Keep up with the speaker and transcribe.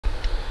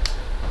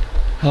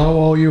Hello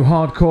all you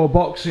hardcore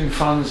boxing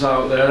fans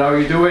out there, how are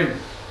you doing?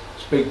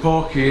 It's Big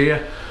Porky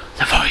here,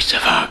 the voice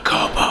of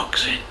hardcore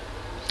boxing.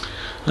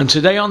 And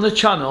today on the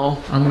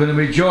channel I'm going to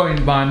be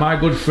joined by my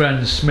good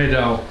friend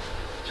Smido.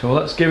 So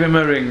let's give him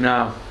a ring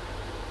now.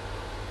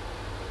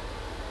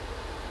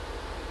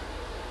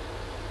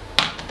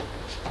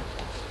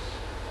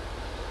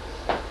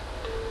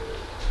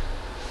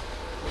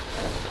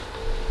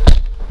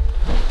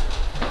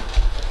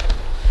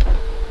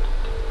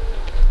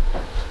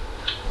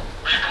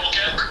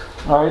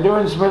 How are you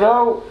doing,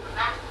 Smido?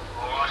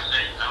 Alright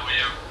mate, how are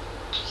you?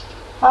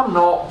 I'm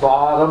not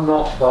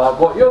bad.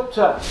 What you up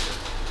to? Well,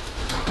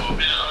 I've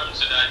been at home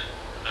today.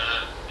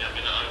 I've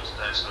been at home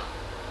today, so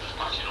I'm just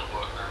packing up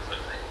work now for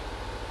me.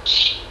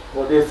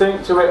 What do you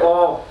think to it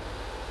all?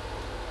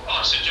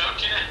 Oh, it's a joke,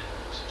 innit?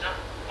 It's a joke.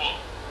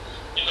 But,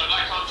 you know,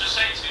 like I was just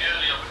saying to you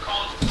earlier, we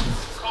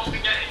can't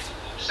be getting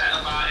upset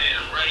about it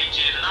and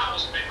raging, and I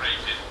was a bit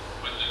raging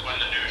when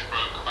the news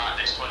broke about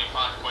this 25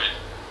 quid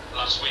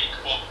last week,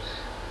 but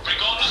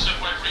regardless of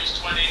whether it's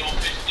 20 or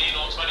 15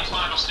 or 25,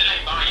 I still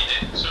ain't buying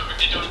it, so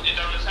it don't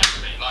affect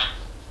me. Like,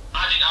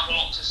 I didn't have a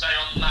lot to say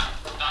on that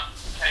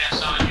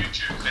KSI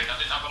YouTube thing. I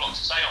didn't have a lot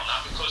to say on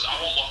that because I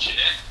wasn't watching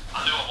it.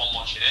 I knew I wasn't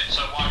watching it,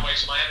 so why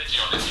waste my energy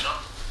on it, you know?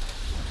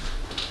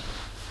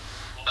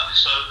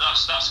 So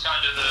that's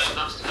kind of the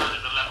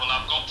level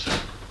I've got to.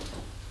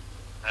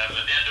 At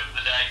the end of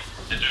the day,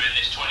 they're doing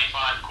this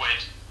 25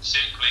 quid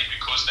simply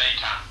because they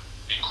can.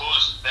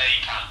 Because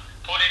they can.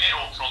 Putting it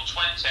up from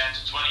 20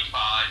 to 25,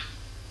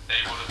 they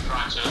would have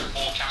tried to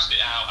forecast it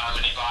out how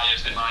many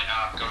buyers they might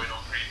have going on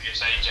previous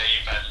AJ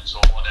events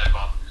or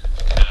whatever.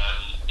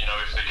 You know,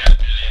 if they get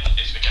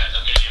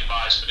a million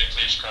buys for the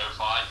Klitschko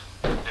fight,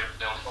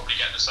 they'll probably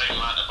get the same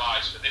amount of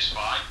buys for this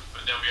fight,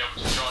 but they'll be able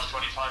to charge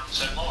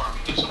 25% more. I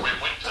mean, it's a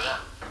win-win for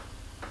them.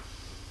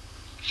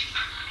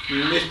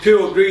 It's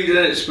pure greed,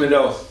 isn't it,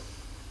 Smido?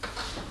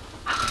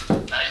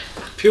 Hey?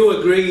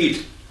 Pure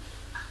greed.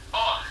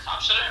 Oh,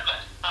 absolutely,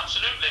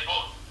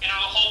 but you know,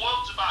 the whole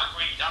world's about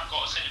greed. I've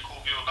got a cynical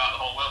view about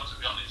the whole world, to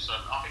be honest. So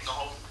I think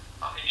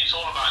it's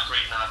all about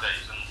greed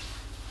nowadays, and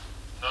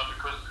you know,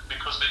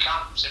 because they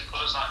can, simple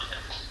as that.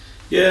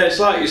 Yeah, it's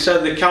like you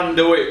said, they can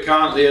do it,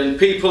 can't they? And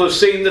people have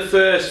seen the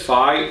first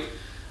fight,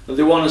 and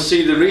they want to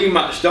see the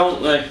rematch,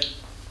 don't they?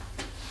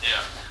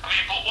 Yeah, I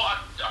mean, but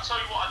I'll tell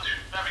you what I do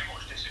very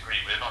much disagree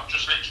with. I've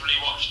just literally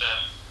watched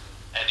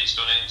Eddie's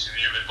done an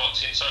interview with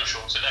Boxing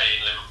Social today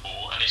in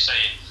Liverpool, and he's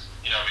saying,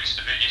 you know, it's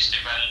the biggest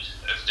event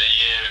of the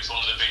year, it's one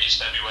of the biggest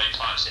heavyweight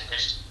fights in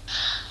history.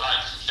 Like,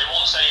 they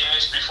weren't saying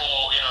this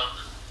before, you know,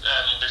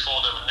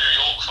 before the New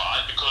York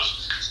fight,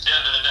 because at the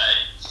end of the day,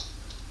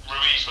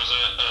 Ruiz was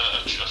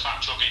a fat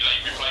chubby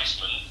late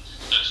replacement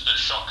that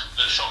shocked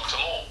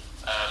them all.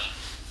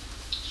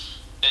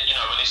 You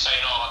know, when he's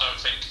saying, oh, I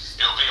don't think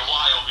it'll be a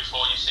while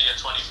before you see a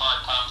 £25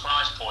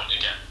 prize point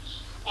again.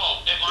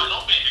 Well, it might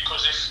not be,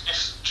 because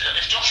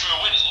if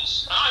Joshua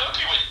wins, and I hope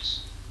he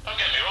wins, don't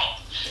get me wrong,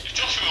 if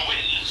Joshua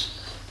wins,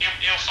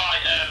 he'll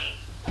fight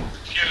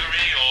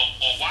Fury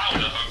or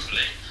Wilder,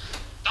 hopefully.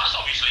 That's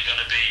obviously going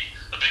to be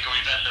a bigger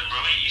event than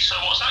Ruiz, so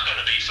what's that going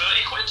to be,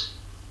 30 quid?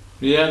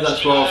 Yeah,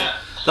 that's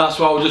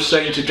what I was just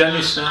saying to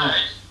Dennis now.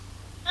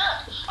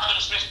 Yeah, Adam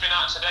Smith's been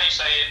out today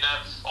saying,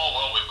 oh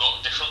well, we've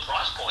got different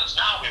price points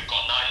now. We've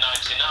got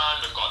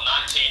 $9.99, we've got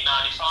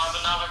 $19.95,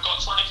 and now we've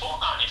got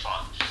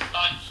 $24.95.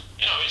 Like,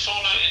 you know, it's all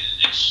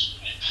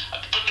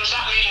but does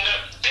that mean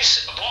that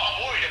what I'm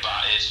worried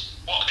about is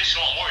this is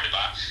what I'm worried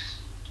about.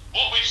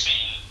 What we've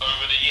seen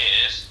over the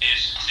years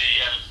is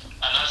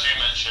and as you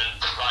mentioned,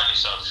 rightly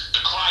so,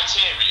 the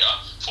criteria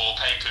for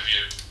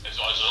pay-per-view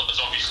has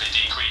obviously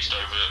decreased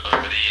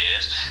over the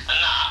years, and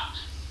that,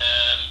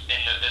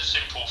 in the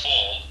simple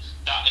form,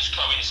 that has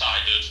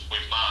coincided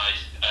with my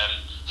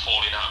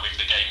falling out with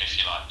the game, if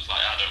you like.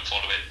 Like, I don't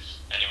follow it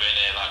anywhere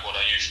near like what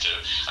I used to,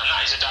 and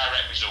that is a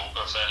direct result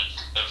of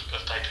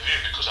pay-per-view,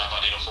 because I've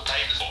had enough of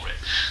paying for it.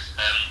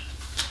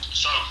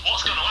 So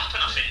what's going to happen,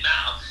 I think,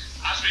 now,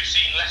 as we've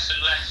seen less and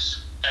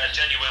less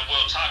genuine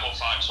world title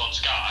fights on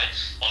Sky,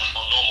 on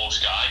normal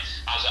Sky,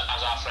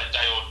 as our friend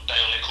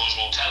Dale Nichols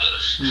will tell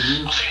us,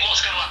 I think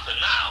what's going to happen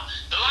now,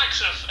 the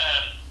likes of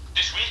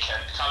this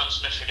weekend, Callum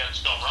Smith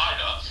against Dom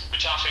Ryder,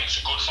 which I think is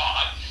a good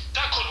fight,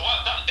 that could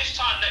work. This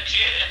time next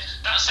year,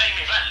 that same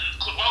event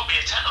could well be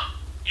a tenner.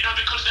 You know,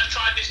 because they've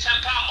tried this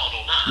 £10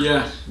 model now.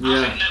 Yeah.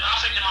 I think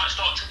they might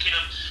start chucking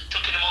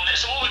them on there.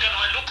 So all we're going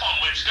to end up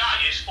on with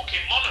Sky is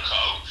fucking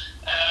Monaco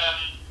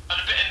and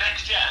a bit of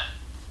next gen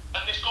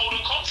and this golden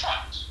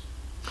contract.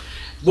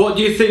 What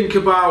do you think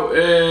about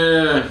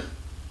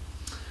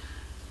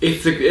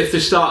if they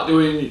start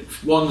doing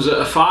ones at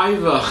a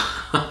fiver?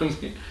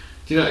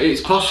 You know,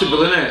 it's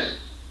possible, isn't it?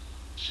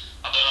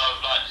 I don't know,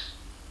 like,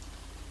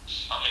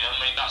 I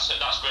mean that's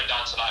going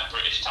down to like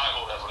British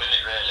title level, isn't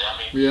it? Really? I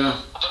mean, yeah.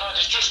 I don't know.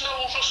 There's just no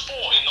other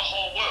sport in the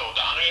whole world.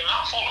 I mean,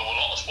 I follow a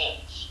lot of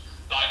sports.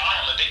 Like,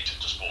 I am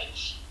addicted to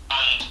sports,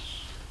 and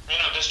you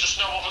know, there's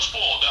just no other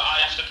sport that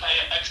I have to pay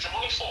extra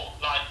money for.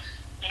 Like,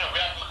 you know, we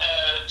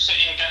have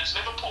City against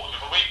Liverpool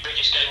with a week,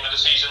 biggest game of the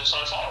season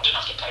so far. I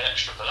didn't have to pay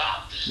extra for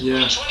that. Yeah.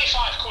 I mean, 25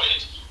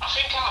 quid. I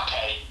think I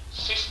pay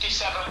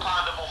 £57 a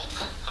month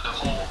for the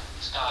whole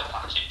Sky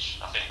package.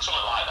 I think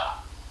something like that.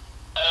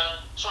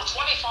 So £25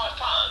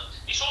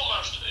 it's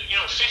almost 50%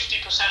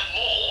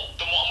 more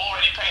than what I'm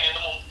already paying in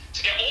the month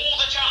to get all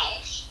the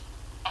channels.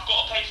 I've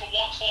got to pay for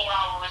one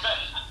 4-hour event,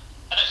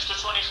 an extra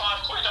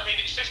 25 quid. I mean,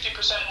 it's 50%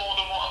 more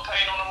than what I'm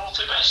paying on a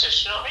monthly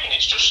basis. You know what I mean?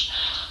 It's just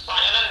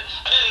like,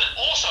 and then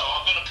also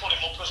I'm going to put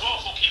him up as well.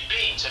 Fucking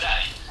Bean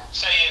today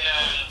saying,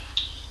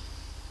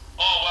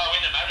 oh well,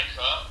 in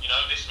America,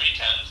 this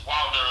weekend,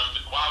 Wilder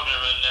and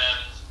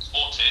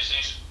Ortiz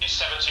is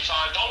 $75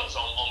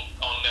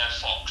 on their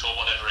Fox or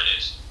whatever it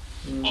is.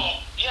 Well,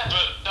 yeah,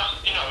 but that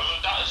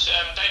that's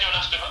they don't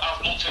have to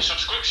have monthly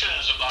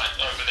subscriptions like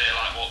over there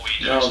like what we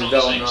do. No, it's they not the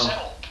don't. same No.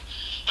 setup.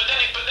 But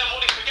then what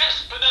he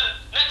forgets? But then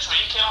next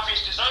week he'll have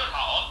his DAZN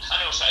hat on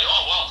and he'll say,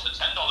 oh well, for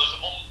 $10 a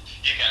month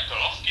you get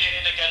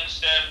Golovkin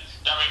against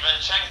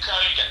Davydenko,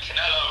 you get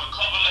Canelo and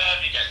Kovalev,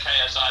 you get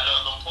KSI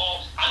Logan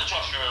Paul and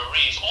Joshua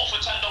Reeves, all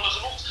for $10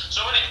 a month. So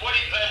when it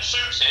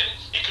suits him,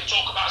 he can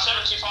talk about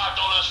 $75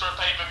 for a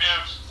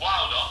pay-per-view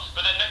Wilder,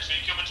 but then next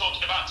week he'll be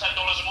talking about $10 a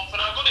month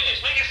and how good it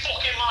is. Make your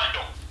fucking mind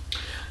up.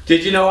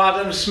 Did you know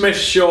Adam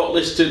Smith's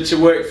shortlisted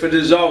to work for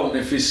DAZN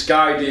if his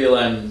Sky deal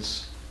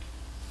ends?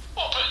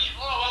 Well,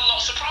 I'm not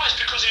surprised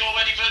because they're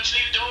already in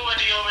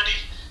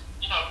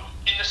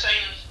the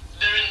same.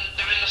 They're in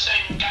the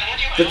same gang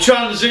anyway. They're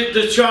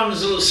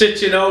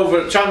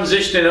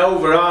transitioning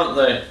over, aren't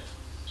they?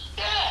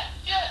 Yeah.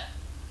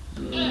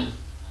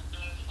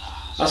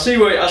 I see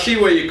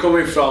where you're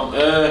coming from.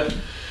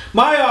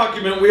 My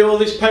argument with all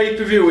this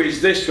pay-per-view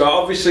is this, right?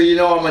 Obviously,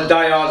 I'm a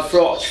die-hard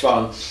Froch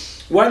fan.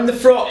 When the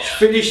Froch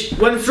finished,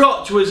 when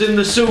Froch was in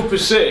the Super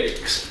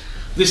 6,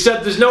 they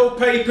said there's no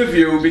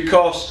pay-per-view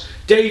because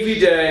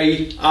David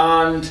A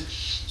and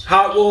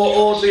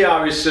Audley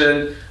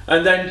Harrison,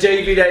 and then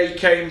David A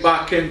came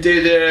back and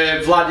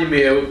did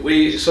Vladimir.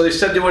 So they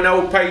said there were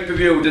no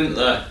pay-per-view, didn't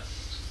they? Yeah.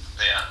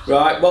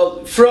 Right.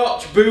 Well,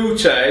 Froch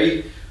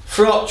Bute,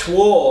 Froch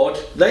Ward,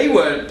 they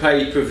weren't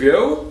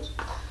pay-per-view.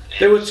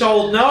 They were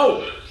told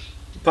no.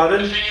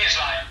 Pardon? The thing is,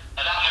 like,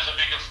 and I'm a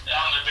bigger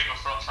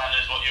Froch fan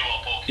as what you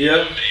are, Paul.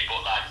 Yeah.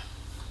 But like,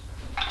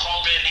 I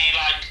can't really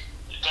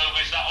go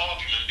with that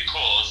argument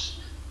because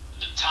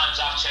the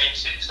times have changed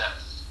since then.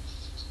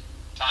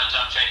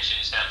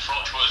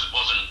 Froch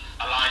wasn't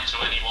aligned to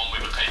anyone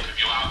with a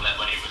pay-per-view outlet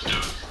when he was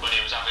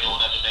having all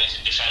them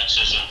amazing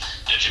defences and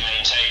the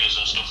Jermaine Taylors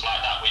and stuff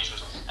like that, which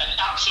was an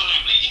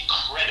absolutely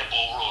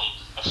incredible run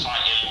of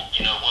fighting,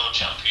 world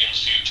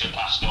champions, future,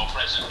 past or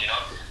present,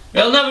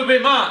 It'll never be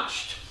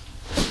matched.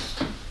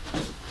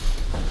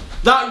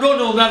 That run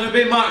will never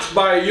be matched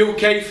by a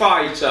UK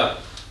fighter.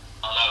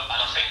 I know,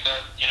 and I think that,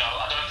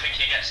 I don't think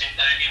he gets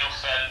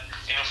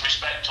enough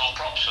respect or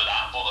props for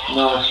that, but a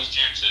lot of that is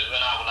due to,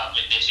 and I will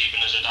admit this even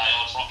as a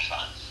die-hard Froch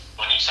fan,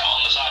 when he sat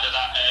on the side of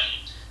that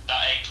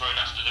apron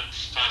after the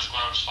first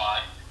Groves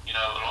fight, a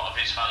lot of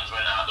his fans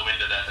went out the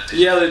window then.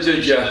 Yeah, they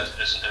did, yeah.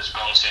 Has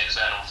gone since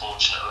then,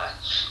 unfortunately.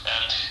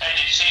 Hey,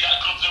 did you see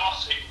that Gloves Are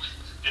Off thing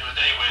the other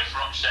day where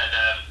Froch said,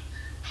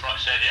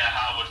 yeah,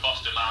 Howard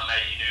Foster, man,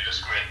 mate, you knew the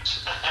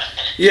script.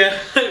 Yeah,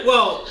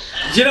 well,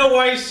 do you know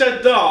why he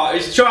said that?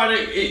 He's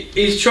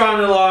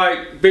trying to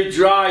like be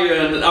dry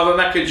and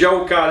make a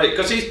joke out of it,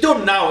 because he's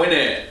done now, isn't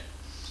it?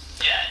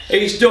 Yeah.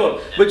 He's done.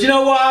 But do you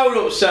know what I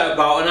was upset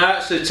about? And I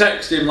actually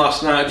texted him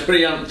last night, but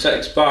he hadn't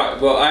texted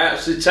back, but I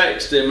actually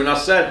texted him and I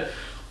said,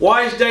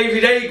 why is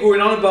David A going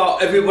on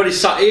about everybody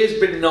sat here's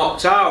been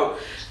knocked out?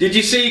 Did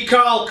you see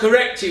Carl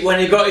correct it when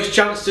he got his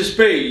chance to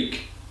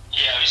speak?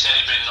 Yeah, he said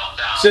he'd been knocked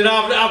down. Said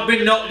I've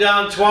been knocked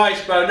down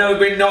twice, but I've never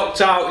been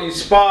knocked out in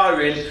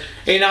sparring,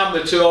 in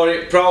amateur or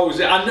in pros.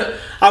 And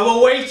I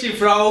was waiting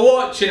for it, I was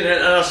watching it,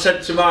 and I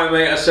said to my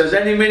mate, I says,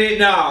 any minute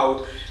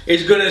now,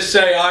 he's going to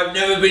say, I've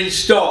never been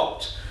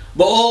stopped.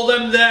 But all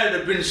them there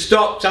have been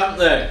stopped, haven't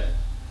they?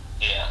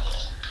 Yeah.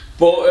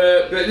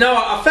 But no,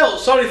 I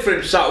felt sorry for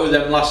him sat with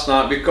them last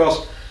night,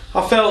 because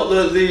I felt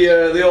that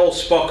they all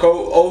spoke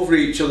over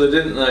each other,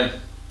 didn't they?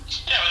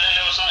 Yeah, and then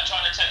they was like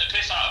trying to take the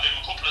piss out of him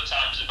a couple of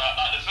times about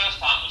that. The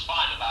first time was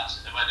fine about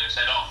when they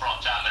said, oh,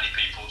 Froch, how many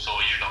people saw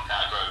you knock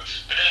out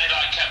Groves? But then they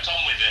like kept on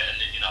with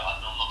it, and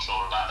I'm not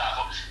sure about that.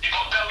 But you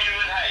got Bellew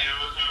and Hay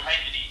who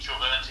hated each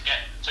other, and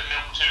to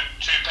milk two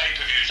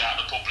pay-per-views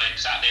out of the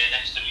public, sat there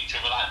next to each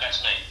other like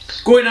best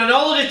mates. Going on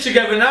holiday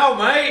together now,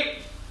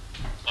 mate.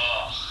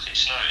 Oh,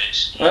 it's no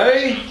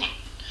Hey. No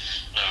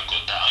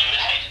good that. I mean,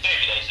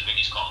 David Hay's the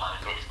biggest con man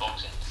in British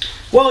boxing.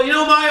 Well, you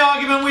know my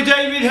argument with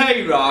David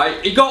Hay, right?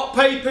 He got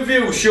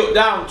pay-per-view shut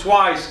down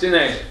twice,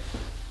 didn't he?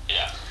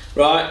 Yeah.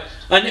 Right?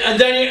 And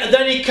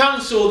then he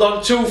cancelled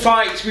on 2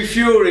 fights with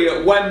Fury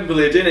at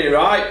Wembley, didn't he,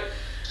 right?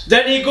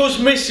 Then he goes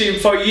missing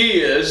for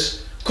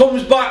years,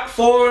 comes back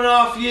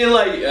 4.5 years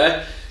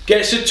later,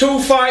 gets a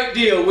 2-fight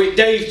deal with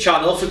Dave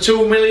Channel for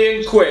 £2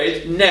 million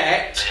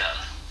net.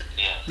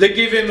 Yeah. They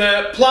give him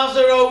a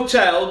Plaza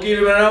Hotel, give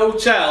him an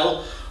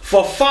hotel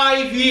for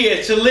 5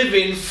 years to live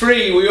in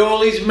free with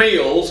all his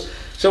meals.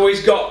 So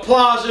he's got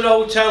Plaza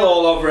Hotel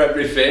all over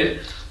everything,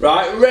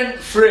 right? Rent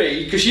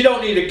free, because you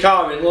don't need a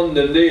car in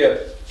London, do you?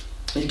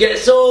 He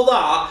gets all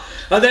that,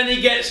 and then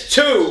he gets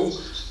 2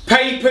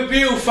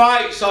 pay-per-view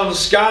fights on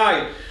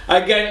Sky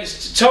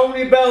against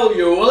Tony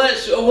Bellew. Well,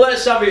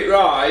 let's have it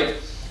right.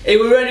 He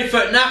was ready for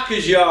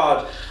Knacker's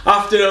Yard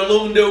after a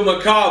Lundu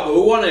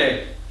Macabre, wasn't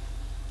he?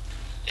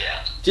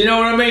 Yeah. Do you know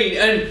what I mean?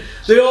 And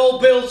they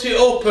all built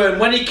it up, and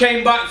when he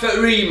came back for a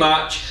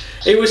rematch,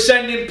 he was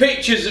sending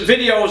pictures,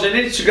 videos on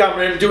Instagram of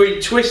him doing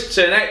twists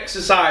and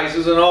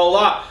exercises and all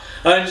that.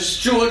 And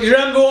you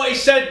remember what he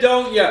said,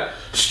 don't you?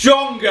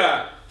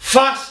 Stronger,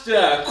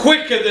 faster,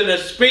 quicker than a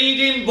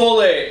speeding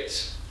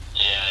bullet.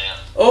 Yeah.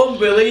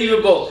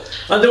 Unbelievable.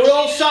 And they were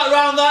all sat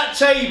around that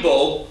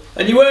table,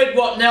 and you heard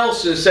what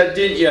Nelson said,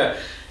 didn't you?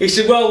 He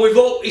said, well,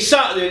 he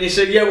sat there and he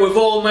said, yeah, we've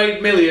all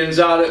made millions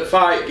out at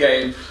Fight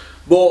Game,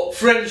 but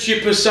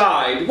friendship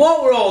aside,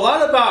 what were all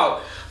that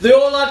about? They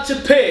all had to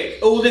pick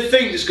who they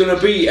think is going to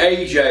beat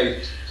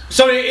AJ.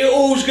 Sorry,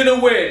 who's going to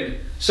win?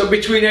 So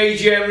between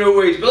AJ and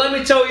Ruiz. But let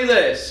me tell you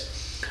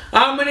this.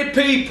 How many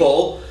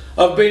people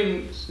have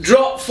been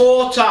dropped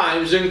 4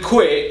 times and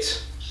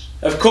quit,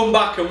 have come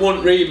back and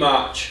won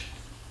rematch?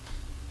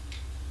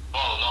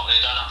 Well,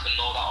 it don't happen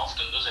all that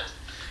often, does it?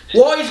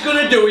 What he's going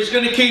to do, he's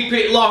going to keep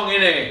it long,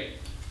 isn't he?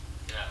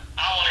 Yeah.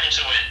 I want him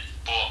to win,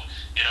 but,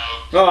 you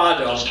know... Oh, I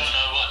don't. I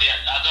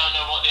don't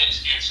know what the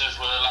excuses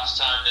were last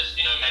time. There's,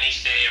 you know, many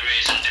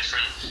theories and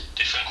different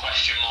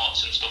question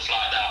marks and stuff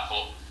like that,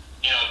 but,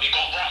 you know, he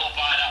got rattled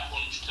by that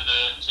punch to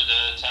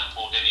the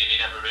temple, didn't he? And he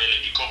never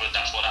really recovered.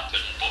 That's what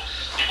happened. But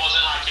it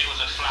wasn't like it was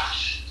a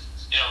flash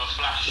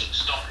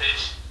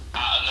stoppage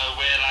out of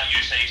nowhere. Like you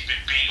say, he's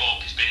been beat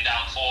up, he's been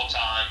down 4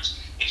 times,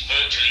 he's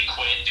virtually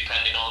quit,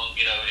 depending on,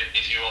 you know,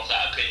 if you're of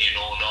that opinion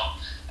or not.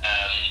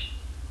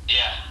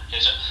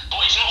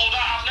 But it's not all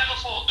that. I've never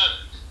thought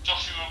that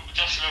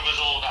Joshua was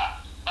all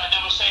that. Like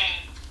they were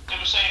saying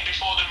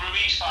before the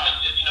Ruiz fight,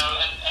 you know,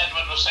 and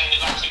Edward was saying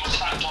it like it was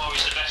fact, oh,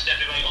 he's the best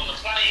heavyweight on the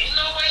planet. He's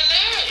nowhere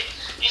near.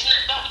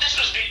 This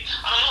was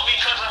and I'm not being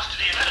clever after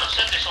the event. I've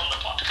said this on the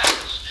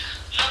podcast.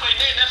 Nowhere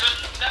near.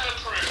 Never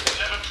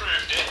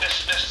proved it.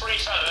 There's 3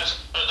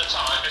 fellas at the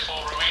time before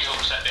Ruiz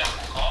upset the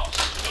apple cart.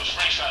 There was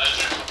 3 fellas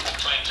who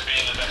claimed to be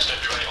the best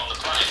heavyweight on the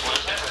planet, but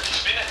it was never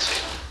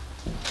definitive.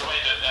 The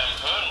way that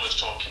Hearn was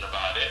talking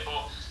about it,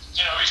 but.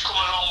 You know, he's come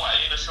a long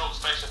way in a short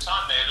space of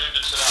time. They alluded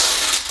to that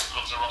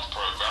Gloves Are Off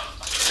programme.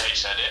 I think they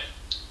said it.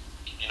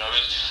 You know,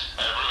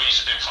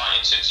 Ruiz has been fighting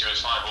since he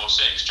was 5 or 6.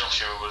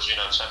 Joshua was, you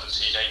know,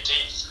 17, 18.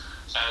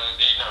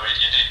 You know,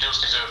 he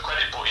does deserve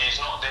credit, but he's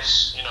not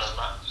this, you know,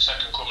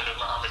 second coming of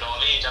Muhammad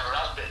Ali. He never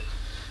has been.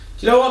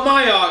 Do you know what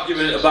my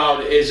argument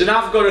about it is? And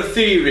I've got a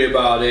theory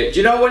about it.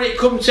 Do you know when it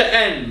come to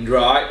end,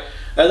 right,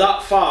 at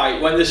that fight,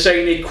 when they're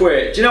saying he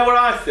quit? Do you know what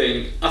I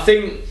think? I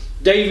think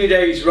David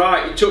A's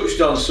right, he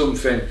touched on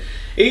something.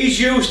 He's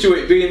used to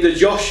it being the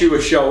Joshua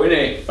show, isn't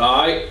he?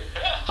 Right?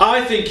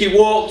 I think he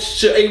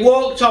walked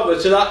over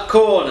to that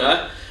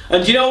corner,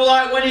 and you know,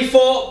 like when he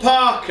fought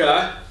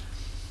Parker,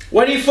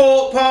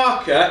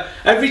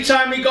 every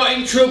time he got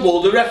in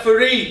trouble, the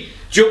referee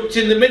jumped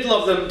in the middle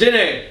of them, didn't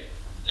he?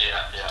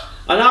 Yeah.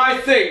 And I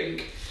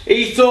think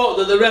he thought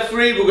that the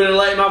referee were going to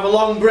let him have a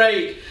long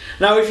break.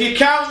 Now, if you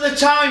count the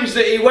times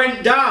that he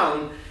went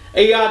down,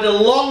 he had a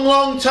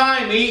long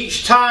time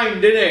each time,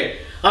 didn't he?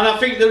 And I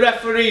think the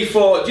referee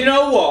thought, do you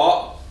know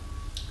what?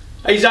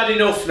 He's had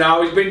enough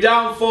now. He's been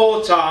down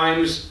 4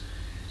 times.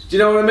 Do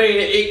you know what I mean?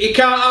 He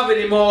can't have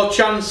any more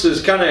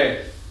chances, can he?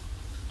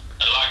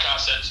 And like I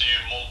said to you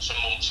months and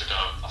months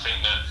ago, I think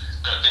that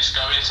this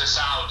going to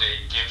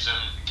Saudi gives them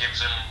it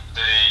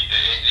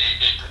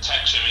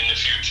protects him in the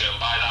future. And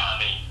by that I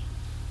mean,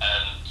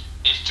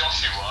 if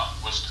Joshua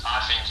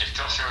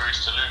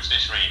is to lose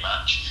this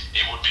rematch,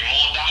 it would be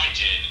more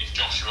damaging if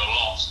Joshua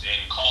lost in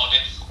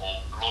Cardiff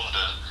or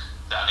London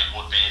than it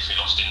would be if he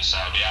lost in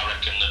Saudi. I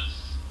reckon that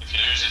if he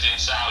loses in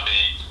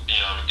Saudi,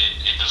 you know,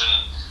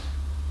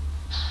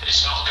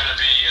 it's not going to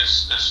be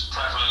as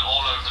prevalent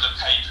all over the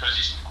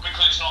papers,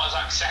 because it's not as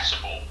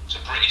accessible to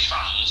British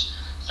fans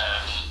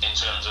in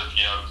terms of,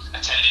 you know,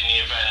 attending the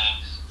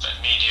event,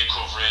 media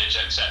coverage,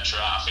 etc.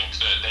 I think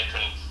that they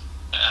can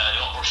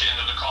not brush it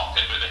under the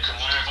carpet, but they can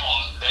move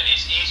on. That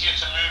it's easier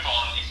to move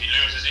on if he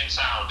loses in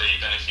Saudi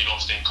than if he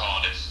lost in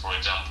Cardiff, for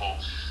example.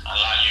 And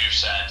like you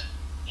said,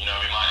 you know,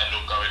 we might end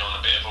up going on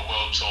a bit of a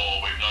world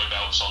tour with no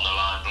belts on the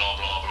line, blah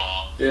blah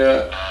blah.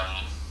 Yeah.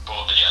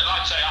 But yeah,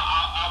 like I say,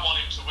 I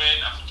want him to win.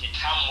 I think he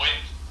can win.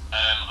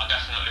 I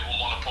definitely wouldn't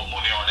want to put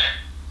money on it.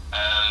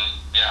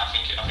 Yeah, I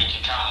think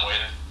he can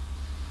win.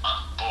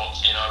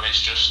 But you know, it's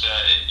just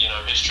you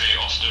know, history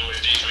often with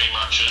these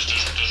rematches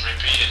does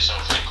repeat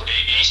itself. It could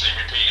easily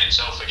repeat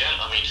itself again.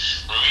 I mean,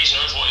 Ruiz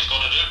knows what he's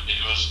got to do.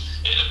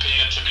 It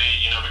appeared to be,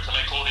 you know, we can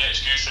make all the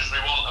excuses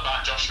we want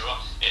about Joshua.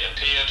 It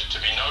appeared to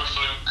be no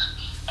fluke.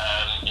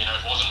 You know,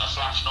 it wasn't a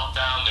flash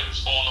knockdown. There was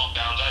 4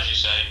 knockdowns, as you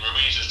say.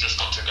 Ruiz has just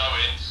got to go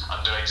in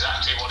and do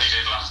exactly what he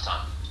did last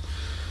time.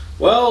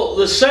 Well,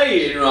 they're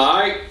saying,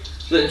 right,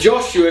 that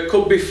Joshua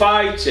could be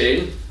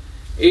fighting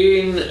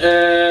in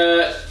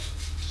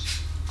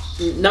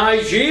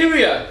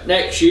Nigeria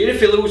next year if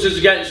he loses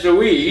against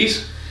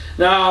Ruiz.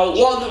 Now,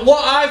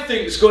 what I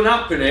think is going to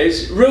happen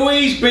is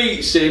Ruiz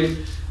beats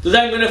him. They're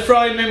then going to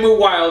throw him in with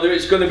Wilder.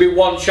 It's going to be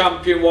one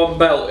champion, one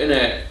belt,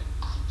 innit?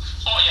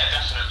 Oh yeah,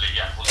 definitely,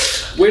 yeah.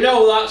 100%. We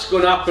know that's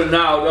going to happen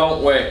now,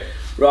 don't we?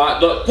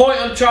 Right, but the point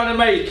I'm trying to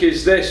make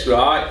is this,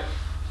 right?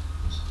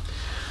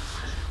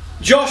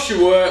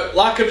 Joshua,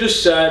 like I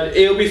just said,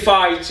 he'll be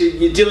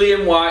fighting your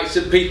Dillian Whites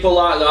and people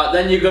like that.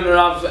 Then you're going to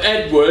have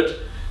Edward,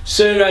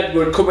 Sir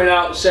Edward, coming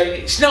out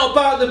saying it's not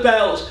about the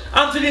belts.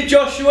 Anthony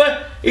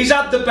Joshua, he's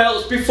had the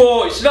belts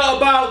before. It's not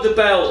about the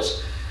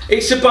belts.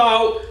 It's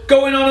about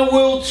going on a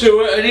world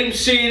tour and him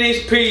seeing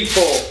his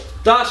people.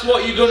 That's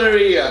what you're going to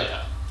hear.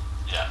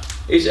 Yeah.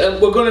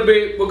 We're going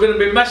to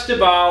be messed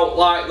about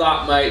like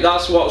that, mate.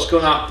 That's what's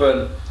going to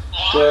happen.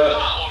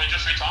 Well, or he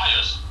just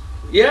retires.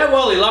 Yeah,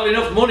 well, he'll have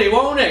enough money,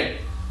 won't he?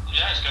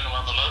 Yeah, he's going to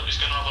have a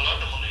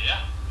load of money.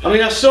 Yeah. I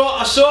mean, I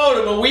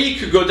saw him a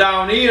week ago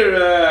down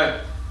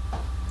here.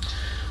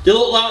 They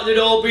looked like they'd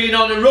all been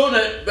on a run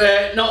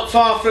at not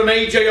far from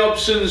AJ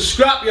Hobson's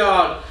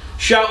scrapyard.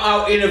 Shout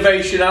out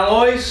Innovation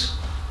Alloys,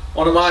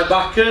 one of my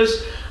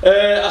backers.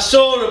 I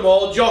saw them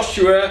all,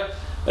 Joshua,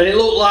 and it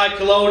looked like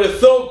a load of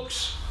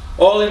thugs,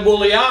 all in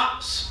woolly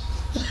hats.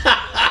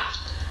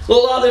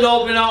 Looked like they'd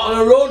all been out on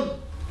a run.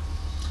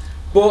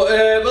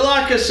 But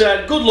like I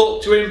said, good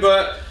luck to him.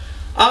 But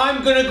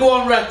I'm going to go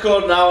on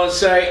record now and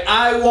say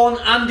I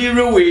want Andy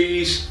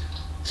Ruiz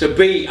to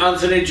beat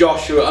Anthony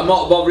Joshua. I'm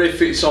not bothered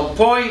if it's on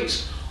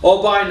points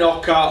or by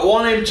knockout. I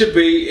want him to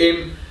beat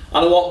him,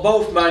 and I want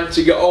both men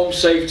to get home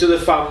safe to the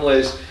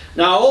families.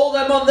 Now, all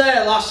them on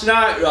there last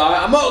night,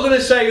 right, I'm not going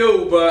to say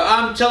who, but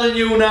I'm telling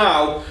you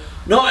now,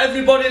 not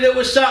everybody that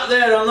was sat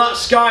there on that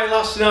Sky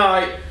last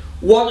night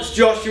wants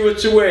Joshua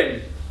to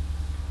win.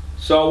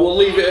 So we'll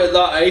leave it at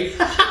that, eh?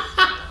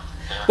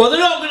 Well, they're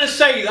not going to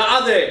say that,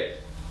 are they?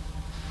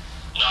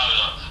 No.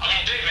 I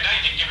mean, David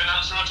A didn't give an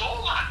answer at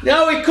all, man.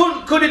 No, he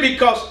couldn't, could he?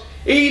 Because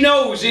he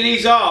knows in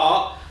his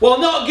heart, well,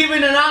 not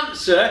giving an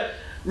answer,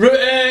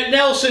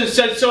 Nelson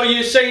said, so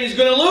you're saying he's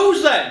going to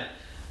lose then?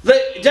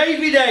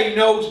 David A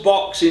knows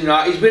boxing,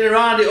 right? He's been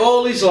around it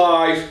all his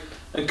life,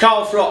 and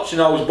Carl Froch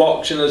knows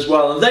boxing as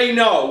well, and they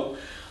know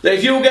that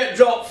if you get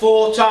dropped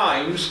 4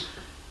 times,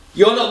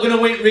 you're not going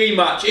to win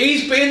rematch.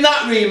 He's in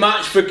that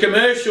rematch for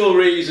commercial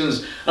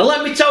reasons, and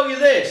let me tell you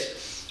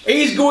this,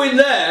 he's going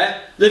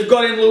there, they've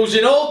got him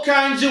losing all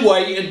kinds of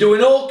weight and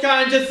doing all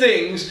kinds of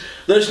things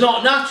that's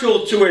not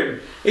natural to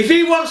him. If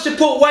he wants to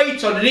put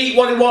weight on and eat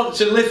what he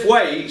wants and lift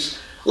weights,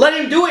 let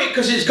him do it,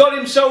 because it's got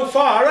him so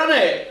far, hasn't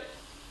it?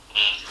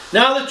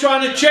 Now they're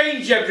trying to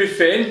change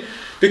everything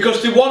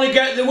because they want to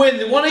get the win.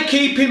 They want to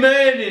keep him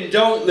earning,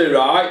 don't they,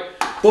 right?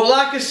 But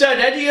like I said,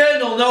 Eddie Hearn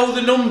will know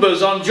the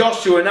numbers on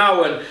Joshua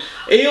now, and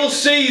he'll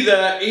see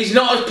that he's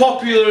not as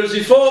popular as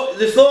they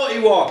thought he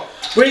was.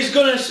 But he's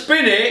going to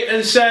spin it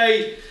and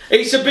say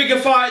it's a bigger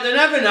fight than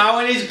ever now,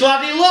 and he's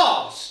glad he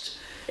lost.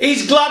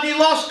 He's glad he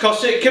lost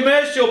because of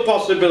commercial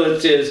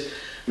possibilities.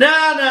 No,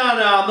 I'm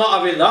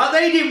not having that.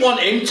 They didn't want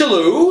him to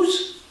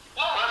lose.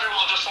 Well,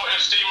 everyone just thought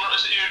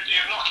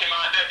you'd knock him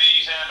out, did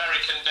his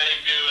American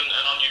debut, and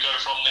on you go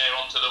from there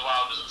onto the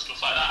Wilders and stuff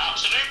like that.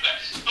 Absolutely.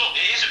 Look,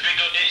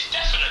 it's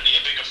definitely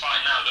a bigger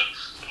fight now than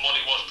what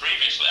it was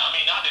previously. I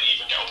mean, I didn't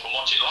even get up and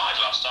watch it live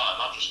last time.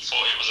 I just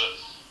thought it was a,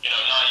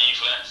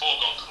 naive,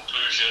 foregone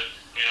conclusion.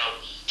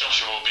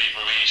 Joshua will beat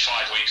Ruiz,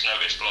 5 weeks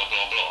notice, blah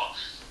blah blah.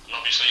 And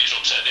obviously he's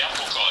upset the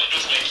apple cart. It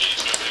does make it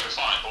into a bit of a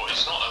fight, but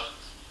it's not a.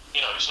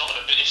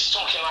 It's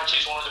talking like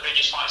it's one of the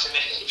biggest fights in the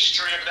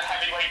history of the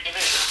heavyweight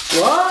division.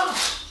 What?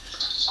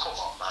 Come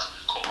on, man.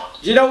 Come on.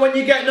 Do you know when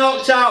you get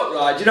knocked out,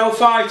 right? Do you know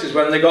fighters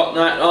when they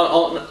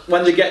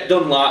when they get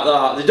done like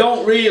that, they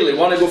don't really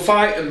want to go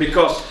fighting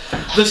because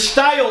the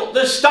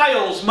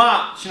styles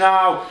match.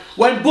 Now,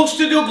 when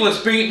Buster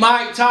Douglas beat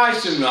Mike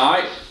Tyson,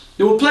 right?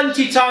 There were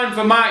plenty of time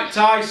for Mike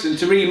Tyson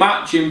to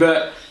rematch him,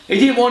 but he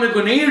didn't want to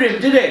go near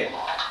him, did he?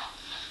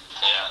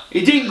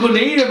 He didn't go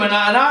near him, and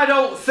I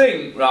don't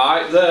think,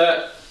 right,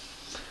 that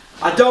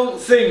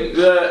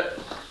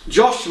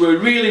Joshua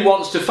really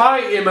wants to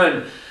fight him,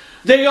 and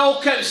they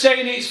all kept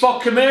saying it's for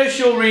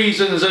commercial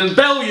reasons, and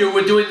Bellew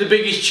were doing the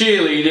biggest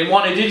cheerleading,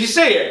 wasn't he? Did you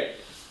see it?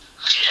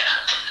 Yeah.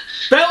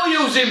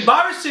 Bellew's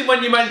embarrassing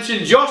when you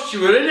mention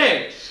Joshua, isn't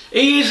he?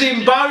 He is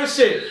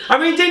embarrassing. I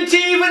mean, didn't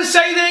he even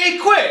say that he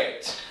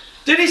quit?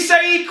 Did he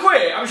say he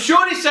quit? I'm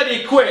sure he said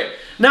he quit.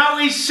 Now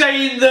he's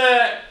saying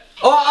that...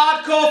 Oh,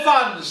 hardcore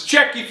fans,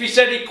 check if he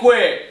said he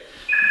quit.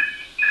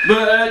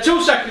 But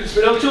 2 seconds,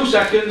 Smido, 2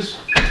 seconds.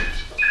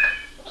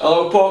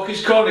 Hello,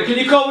 Porky's Corner. Can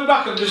you call me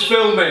back? I'm just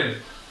filming.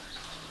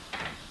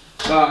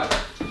 Right.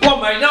 Come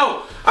on, mate,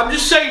 no. I'm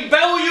just saying,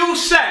 Bellew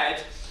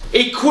said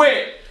he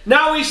quit.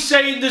 Now he's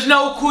saying there's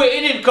no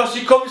quitting him because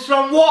he comes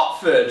from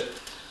Watford.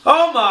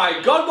 Oh my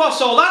God,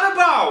 what's all that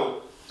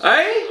about?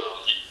 Eh?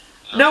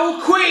 No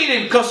quitting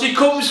him because he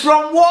comes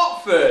from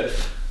Watford.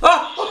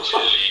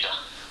 Oh.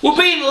 We're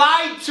being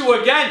lied to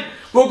again.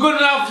 We're going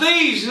to have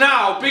these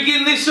now,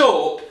 bigging this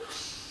up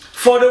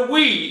for the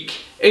week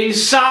in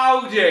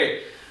Saudi.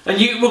 And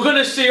we're going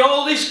to see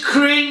all this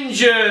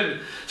cringe and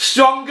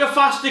stronger,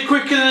 faster,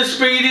 quicker than a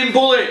speeding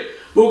bullet.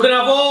 We're going to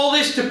have all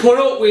this to put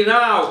up with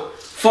now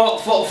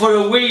for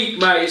a week,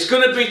 mate. It's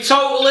going to be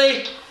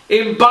totally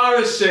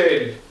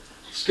embarrassing.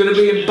 It's going to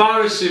be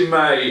embarrassing,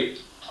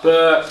 mate.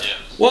 But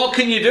what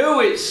can you do?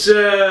 It's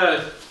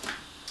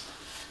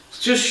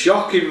just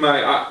shocking,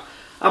 mate.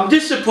 I'm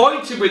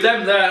disappointed with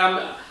them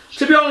there.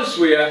 To be honest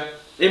with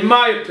you, in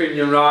my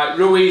opinion, right,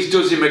 Ruiz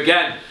does him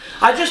again.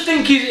 I just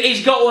think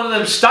he's got one of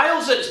them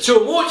styles that's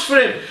too much for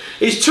him.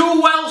 He's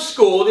too well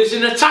scored, he's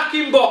an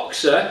attacking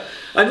boxer.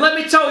 And let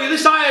me tell you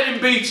this, I had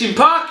him beating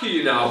Parker,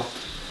 you know.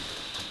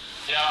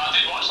 Yeah, I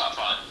did watch that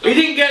fight. He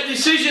didn't get a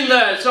decision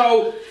there,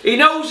 so he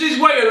knows his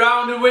way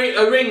around a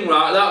ring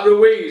like that,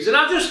 Ruiz. And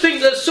I just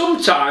think that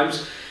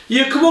sometimes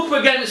you come up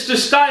against a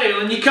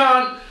style and you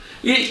can't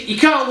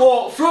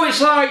walk through.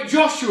 It's like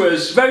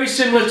Joshua's, very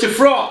similar to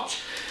Froch.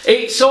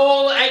 It's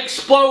all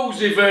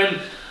explosive and,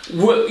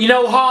 you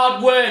know,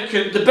 hard work,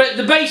 and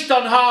they're based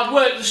on hard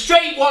work. The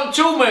straight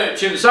 1-2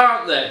 merchants,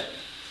 aren't they?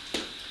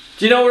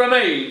 Do you know what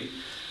I mean?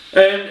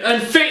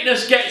 And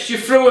fitness gets you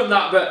through and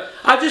that, but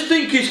I just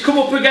think he's come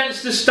up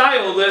against a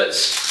style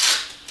that's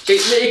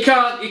he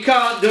can't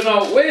do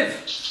out with.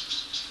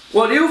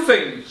 What do you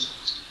think?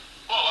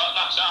 Well,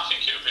 I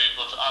think it would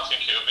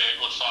be a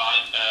good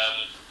fight.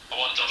 I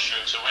want Joshua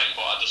to win,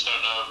 but I just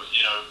don't know,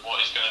 you know, what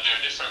he's going to do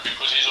different,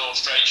 because he's all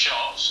straight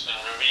shots, and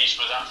Ruiz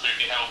was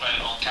absolutely hell bent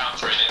on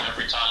countering him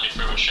every time he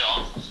threw a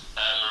shot.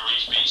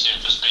 Ruiz beats him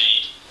for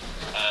speed.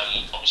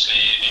 Obviously,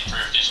 he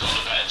proved he's got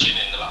a better chin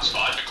in the last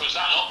fight, because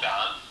that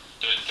knockdown,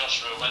 when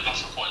Joshua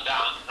put him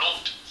down,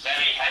 looked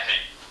very heavy,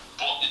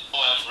 but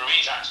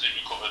Ruiz actually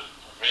recovered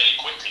really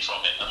quickly from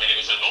it. I mean, it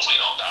was a lovely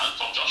knockdown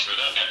from Joshua,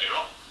 don't get me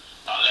wrong.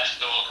 That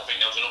left hook, I think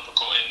there was an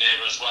uppercut in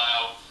there as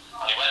well,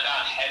 and he went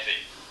down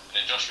heavy. And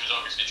then Joshua was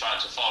obviously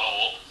trying to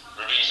follow up.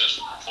 Ruiz just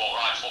thought,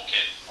 right, fuck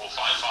it, we'll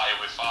fight fire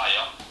with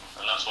fire.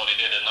 And that's what he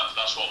did, and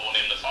that's what won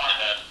him the fight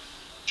there.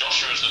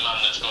 Joshua's the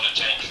man that's got to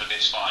change for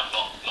this fight,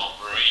 not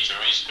Ruiz.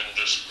 Ruiz can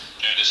just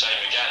do the same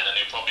again, and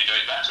he'll probably do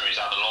it better. He's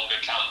had a longer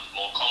camp,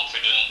 more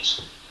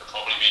confidence, he'll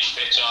probably be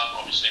fitter,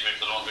 obviously with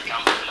the longer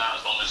camp and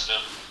that, as long as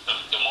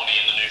the money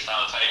and the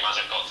newfound fame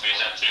hasn't got to his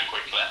head too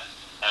quickly.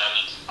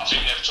 I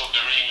think they've took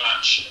the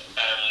rematch,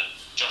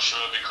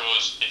 Joshua,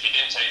 because if he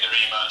didn't take the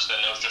rematch,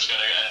 then they was just going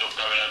to end up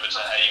going over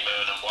to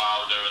Heyman and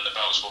Wilder, and the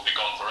belts will be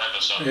gone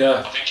forever. So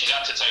I think he's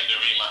had to take the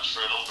rematch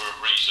for a number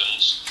of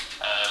reasons.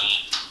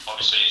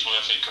 Obviously, it's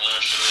worth it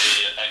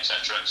commercially,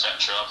 etc.,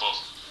 etc. But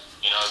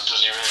you know, does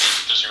he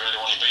really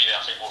want to be there?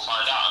 I think we'll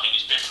find out. I mean,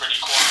 he's been pretty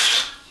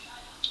quiet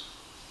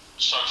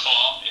so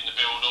far in the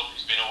build-up.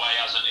 He's been away,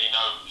 hasn't he?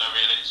 No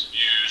real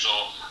interviews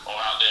or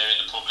out there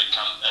in the public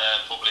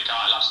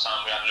eye. Last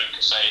time we had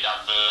Lucas Aid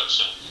adverts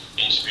and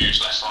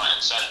interviews left, right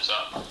and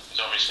centre. He's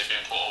obviously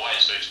been put away,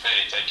 so he's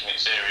clearly taking it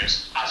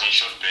serious, as he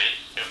should be.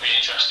 It'll be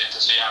interesting to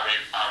see how he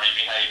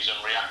behaves and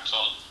reacts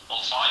on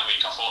fight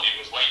week. I thought he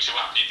was way too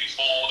happy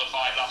before the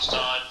fight last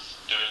time,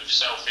 doing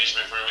selfies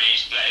with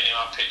Ruiz, letting him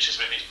have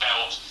pictures with his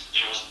belt.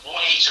 He was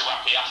way too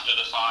happy after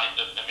the fight,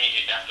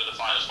 immediately after the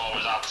fight, as far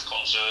as I was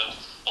concerned.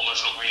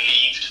 Almost looked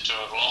relieved to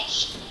have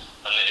lost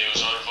and that it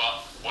was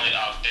over.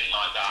 I didn't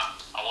like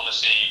that. I want to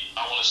see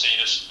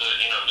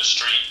the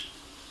street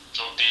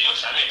drug dealer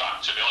Femi back,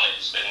 to be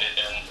honest, in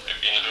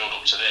the build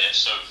up to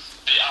this. So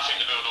I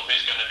think the build up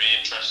is going to be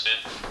interesting.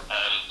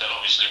 They'll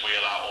obviously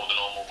wheel out all the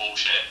normal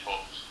bullshit, but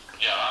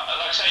yeah,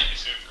 like I say,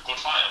 it's a good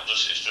fight.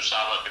 It's just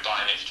I won't be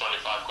buying it for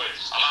 25 quid.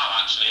 I'm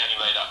out actually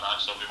anyway that night,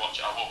 so I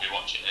will be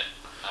watching it.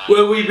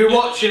 Will we be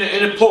watching it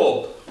in a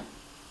pub?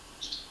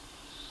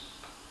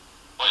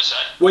 What you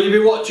say? Will you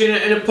be watching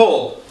it in a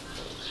pub?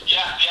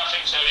 Yeah, I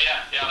think so.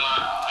 Yeah,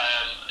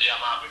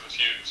 I'm out with a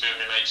few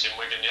of my mates in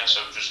Wigan. Yeah,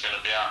 so I'm just going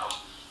to be out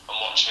and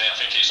watching it. I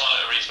think it's on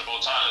at a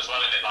reasonable time as well,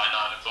 isn't it? Like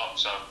 9 o'clock.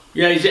 So.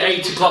 Yeah, is it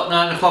 8 o'clock,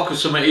 9 o'clock or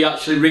something? He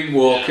actually ring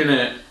walk, isn't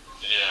it?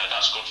 Yeah,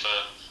 that's good for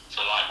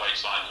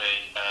lightweights like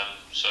me.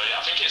 So yeah,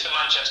 I think it's the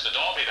Manchester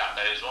Derby that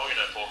day as well. You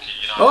know, Porky.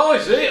 You know. Oh,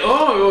 is it?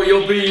 Oh,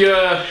 you'll be.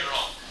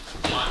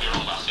 Might be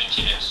wrong, but I think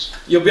it is.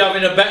 You'll be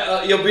having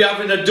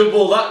a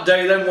double that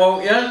day then,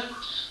 won't you?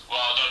 Well,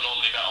 I don't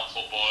normally bet on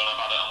football, and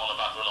I'm on a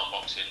bad run on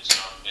boxing, so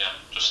yeah,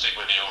 just stick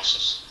with the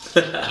horses.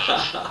 I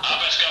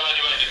best go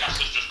anyway. The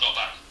gaffer's just got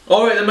back.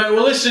 All right then, mate.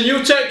 Well, listen,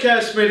 you take care,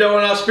 Smido,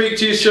 and I'll speak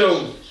to you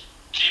soon.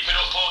 Keep it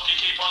up, Porky.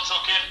 Keep on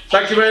trucking.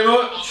 Thank you very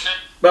much.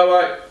 Bye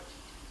bye.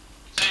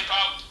 See you,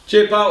 pal.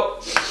 Cheers, pal.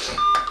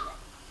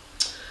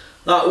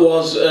 That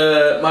was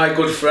my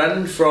good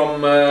friend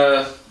from,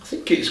 I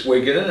think it's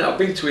Wigan, isn't it? I've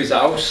been to his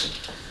house.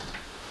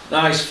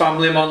 Nice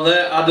family man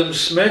there, Adam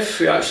Smith.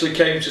 He actually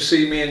came to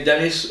see me and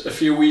Dennis a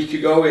few weeks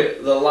ago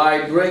at the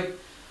library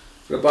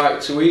for a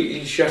bite to eat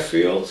in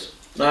Sheffield.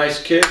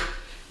 Nice kid.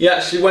 He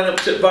actually went up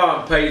to the bar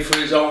and paid for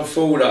his own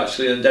food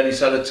actually, and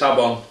Dennis had a tab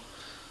on.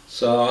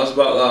 So that's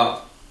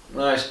about that.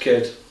 Nice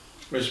kid.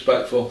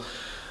 Respectful.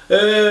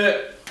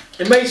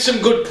 He made some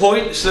good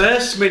points there,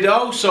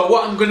 Smido. So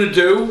what I'm going to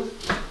do,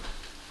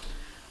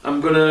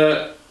 I'm going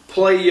to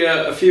play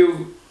a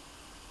few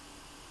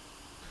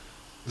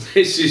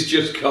This has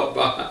just got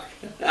back.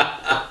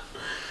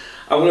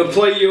 I'm going to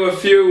play you a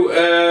few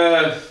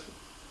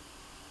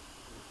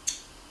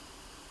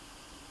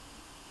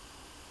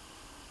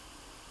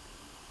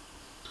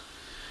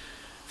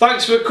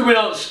thanks for coming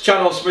on the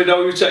channel,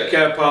 Smido. You take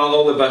care, pal.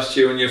 All the best to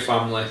you and your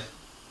family.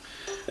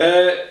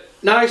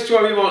 Nice to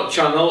have you on the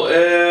channel.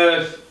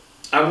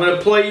 I'm going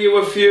to play you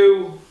a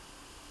few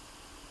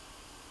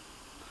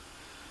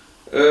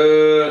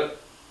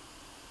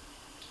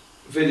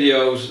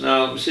videos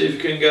now. Let's see if we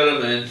can get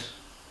them in.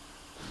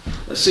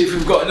 Let's see if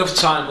we've got enough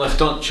time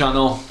left on the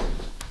channel.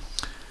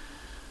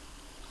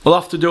 We'll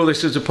have to do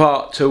this as a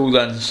part 2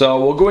 then.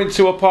 So we'll go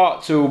into a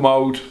part 2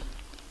 mode.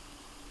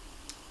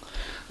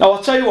 Now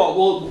I'll tell you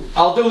what,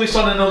 I'll do this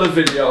on another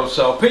video.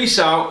 So peace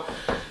out.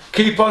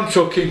 Keep on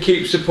trucking,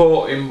 keep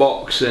supporting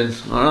boxing.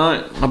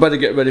 Alright, I better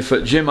get ready for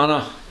the gym,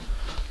 Anna.